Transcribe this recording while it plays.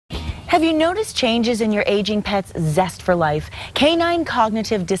Have you noticed changes in your aging pet's zest for life? Canine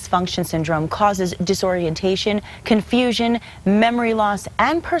Cognitive Dysfunction Syndrome causes disorientation, confusion, memory loss,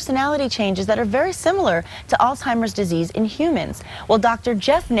 and personality changes that are very similar to Alzheimer's disease in humans. Well, Dr.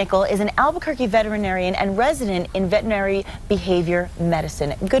 Jeff Nichol is an Albuquerque Veterinarian and Resident in Veterinary Behavior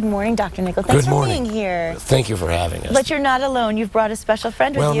Medicine. Good morning, Dr. Nichol. Thanks for being here. Thank you for having us. But you're not alone. You've brought a special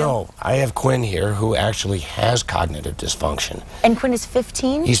friend with you. Well, no. I have Quinn here, who actually has cognitive dysfunction. And Quinn is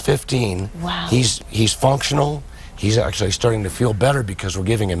 15? He's 15. Wow. He's functional. He's actually starting to feel better because we're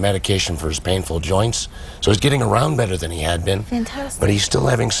giving him medication for his painful joints. So he's getting around better than he had been. Fantastic. But he's still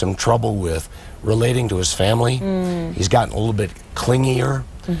having some trouble with relating to his family. He's gotten a little bit clingier.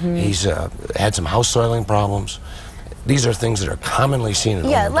 He's had some house soiling problems. These are things that are commonly seen in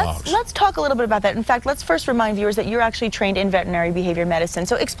older dogs. Let's talk a little bit about that. In fact, let's first remind viewers that you're actually trained in veterinary behavior medicine.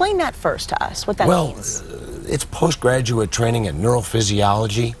 So explain that first to us, what that means. It's postgraduate training in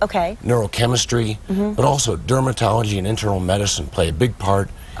neurophysiology, neurochemistry, but also dermatology and internal medicine play a big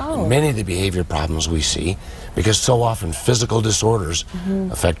part in many of the behavior problems we see, because so often physical disorders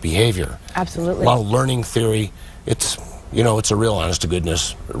affect behavior. Absolutely. A lot of learning theory. It's a real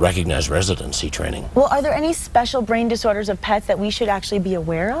honest-to-goodness recognized residency training. Well, are there any special brain disorders of pets that we should actually be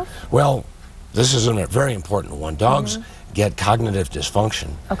aware of? Well, this is a very important one. Dogs get cognitive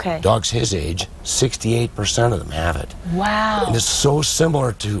dysfunction. Dogs his age, 68% of them have it. Wow. And it's so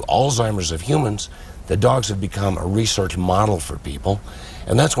similar to Alzheimer's of humans that dogs have become a research model for people.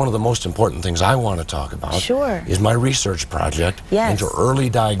 And that's one of the most important things I want to talk about. Is my research project into early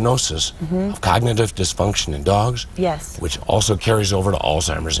diagnosis of cognitive dysfunction in dogs, which also carries over to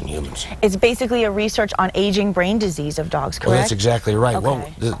Alzheimer's in humans. It's basically a research on aging brain disease of dogs, correct? Well, that's exactly right. Well,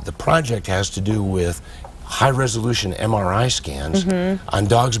 the project has to do with high-resolution MRI scans on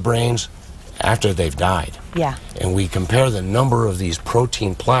dogs' brains after they've died. And we compare the number of these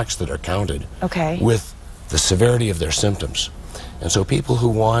protein plaques that are counted with the severity of their symptoms. And so people who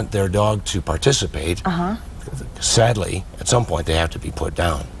want their dog to participate, sadly, at some point they have to be put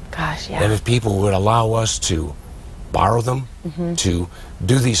down. And if people would allow us to borrow them to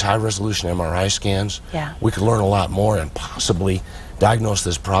do these high-resolution MRI scans, we could learn a lot more and possibly diagnose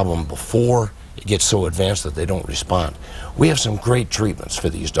this problem before it gets so advanced that they don't respond. We have some great treatments for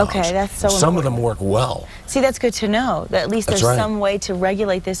these dogs. That's so important. Some of them work well. See, that's good to know, that at least there's some way to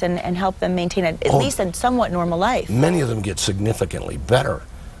regulate this and help them maintain at least a somewhat normal life. Many of them get significantly better.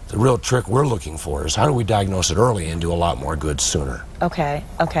 The real trick we're looking for is how do we diagnose it early and do a lot more good sooner.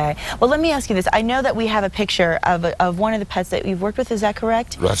 Well, let me ask you this. I know that we have a picture of one of the pets that you've worked with. Is that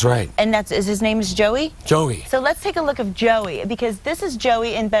correct? That's right. And his name is Joey? Joey. So let's take a look of Joey, because this is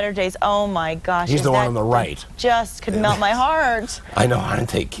Joey in better days. Oh my gosh. He's the one on the right. Just could melt my heart. I know, aren't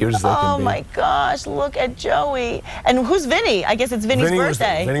they cute as they can be? Oh my gosh, look at Joey. And who's Vinny? I guess it's Vinny's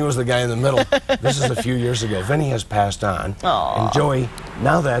birthday. Vinny was the guy in the middle. This is a few years ago. Vinny has passed on. And Joey,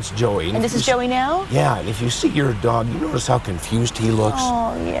 now that's Joey. And this is Joey now? Yeah, and if you see your dog, you notice how confused he looks.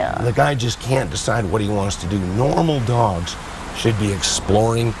 Oh, yeah. The guy just can't decide what he wants to do. Normal dogs should be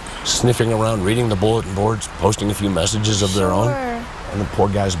exploring, sniffing around, reading the bulletin boards, posting a few messages of their own. And the poor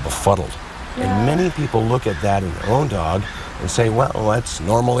guy's befuddled. And many people look at that in their own dog and say, well, that's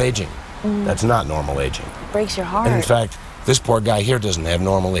normal aging. That's not normal aging. It breaks your heart. And in fact, this poor guy here doesn't have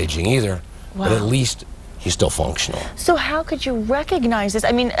normal aging either, but at least he's still functional. So how could you recognize this?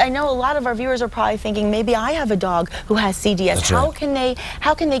 I mean, I know a lot of our viewers are probably thinking, maybe I have a dog who has CDS.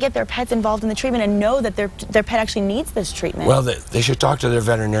 How can they get their pets involved in the treatment and know that their pet actually needs this treatment? Well, they should talk to their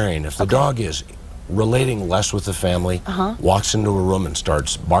veterinarian. If the dog is relating less with the family, walks into a room and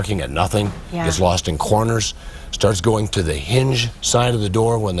starts barking at nothing, gets lost in corners, starts going to the hinge side of the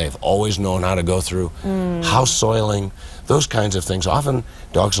door when they've always known how to go through, house soiling, those kinds of things. Often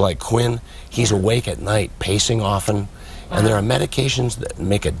dogs like Quinn, he's awake at night, pacing often, and there are medications that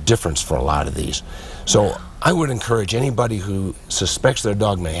make a difference for a lot of these. So I would encourage anybody who suspects their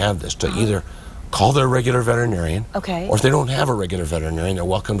dog may have this to either call their regular veterinarian, or if they don't have a regular veterinarian, they're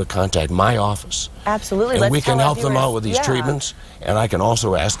welcome to contact my office. Absolutely. And we can help them out with these treatments, and I can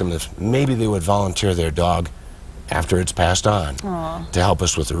also ask them if maybe they would volunteer their dog after it's passed on to help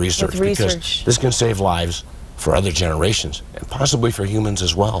us with the research, because this can save lives for other generations, and possibly for humans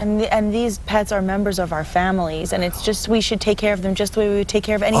as well. And these pets are members of our families, and it's just, we should take care of them just the way we would take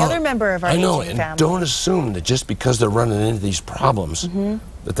care of any other member of our aging family. Don't assume that just because they're running into these problems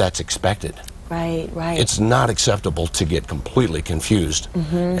that that's expected. Right, right. It's not acceptable to get completely confused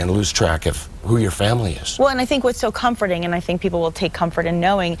and lose track of who your family is. Well, and I think what's so comforting, and I think people will take comfort in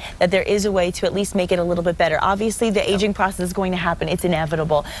knowing that there is a way to at least make it a little bit better. Obviously, the aging process is going to happen. It's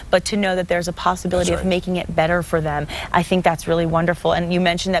inevitable. But to know that there's a possibility of making it better for them, I think that's really wonderful. And you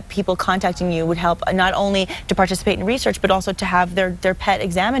mentioned that people contacting you would help not only to participate in research, but also to have their pet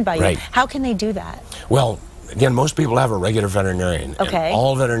examined by you. How can they do that? Well, again, most people have a regular veterinarian. And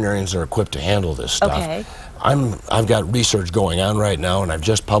all veterinarians are equipped to handle this stuff. I've got research going on right now, and I've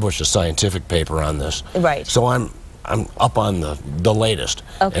just published a scientific paper on this. So I'm up on the latest.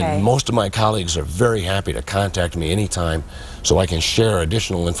 And most of my colleagues are very happy to contact me anytime so I can share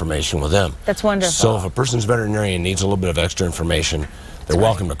additional information with them. That's wonderful. So if a person's veterinarian needs a little bit of extra information, they're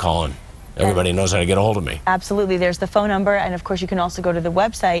welcome to call in. Everybody knows how to get a hold of me. Absolutely. There's the phone number, and of course you can also go to the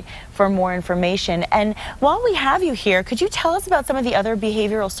website for more information. And while we have you here, could you tell us about some of the other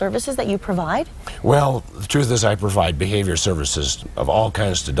behavioral services that you provide? Well, the truth is I provide behavior services of all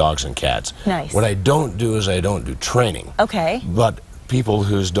kinds to dogs and cats. Nice. What I don't do is I don't do training. But people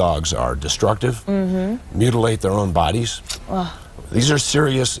whose dogs are destructive, mutilate their own bodies. These are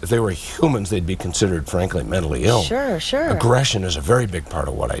serious. If they were humans, they'd be considered, frankly, mentally ill. Sure. Aggression is a very big part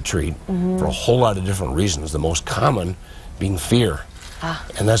of what I treat for a whole lot of different reasons, the most common being fear.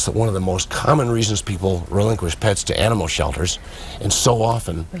 And that's one of the most common reasons people relinquish pets to animal shelters. And so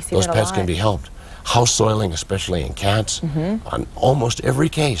often, those pets can be helped. House soiling, especially in cats, on almost every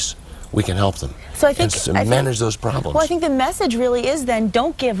case, we can help them. So I think manage those problems. Well, I think the message really is then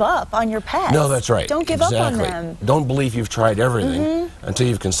don't give up on your pets. No, that's right. Don't give up on them. Don't believe you've tried everything until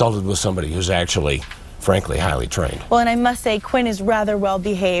you've consulted with somebody who's actually, frankly, highly trained. Well, and I must say, Quinn is rather well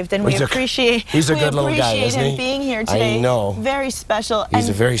behaved, and we appreciate him being here today. I know. Very special. He's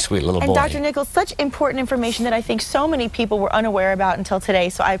a very sweet little boy. And Dr. Nichol, such important information that I think so many people were unaware about until today.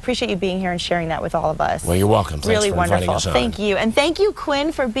 So I appreciate you being here and sharing that with all of us. Well, you're welcome. Thanks really for wonderful. Us on. Thank you. And thank you,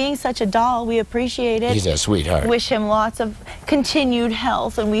 Quinn, for being such a doll. We appreciate it. He's a sweetheart. Wish him lots of continued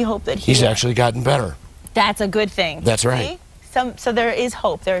health, and we hope that he's actually gotten better. That's a good thing. That's right. So there is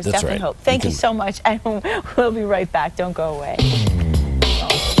hope. There is definitely hope. Thank you so much, and we'll be right back. Don't go away.